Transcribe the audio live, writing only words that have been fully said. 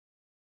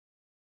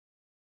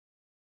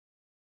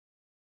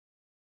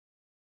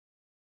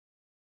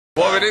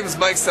Well, my name is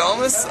Mike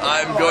Salmas.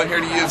 I'm going here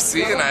to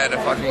UFC, and I had a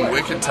fucking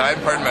wicked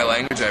time. Pardon my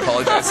language. I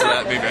apologize for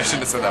that. Maybe I shouldn't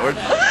have said that word.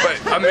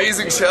 But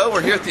amazing show.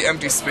 We're here at the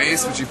Empty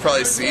Space, which you've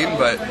probably seen,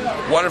 but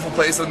wonderful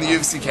place on the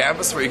UFC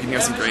campus where you can hear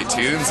some great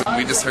tunes. And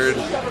we just heard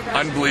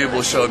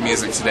unbelievable show of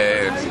music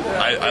today, and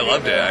I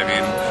loved it. I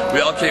mean,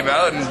 we all came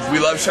out, and we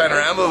love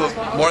Shinorama,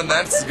 but more than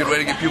that, it's a good way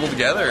to get people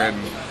together, and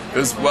it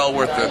was well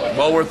worth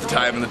the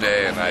time of the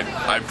day. And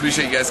I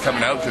appreciate you guys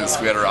coming out because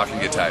we had a rocking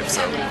good time.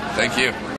 So, thank you.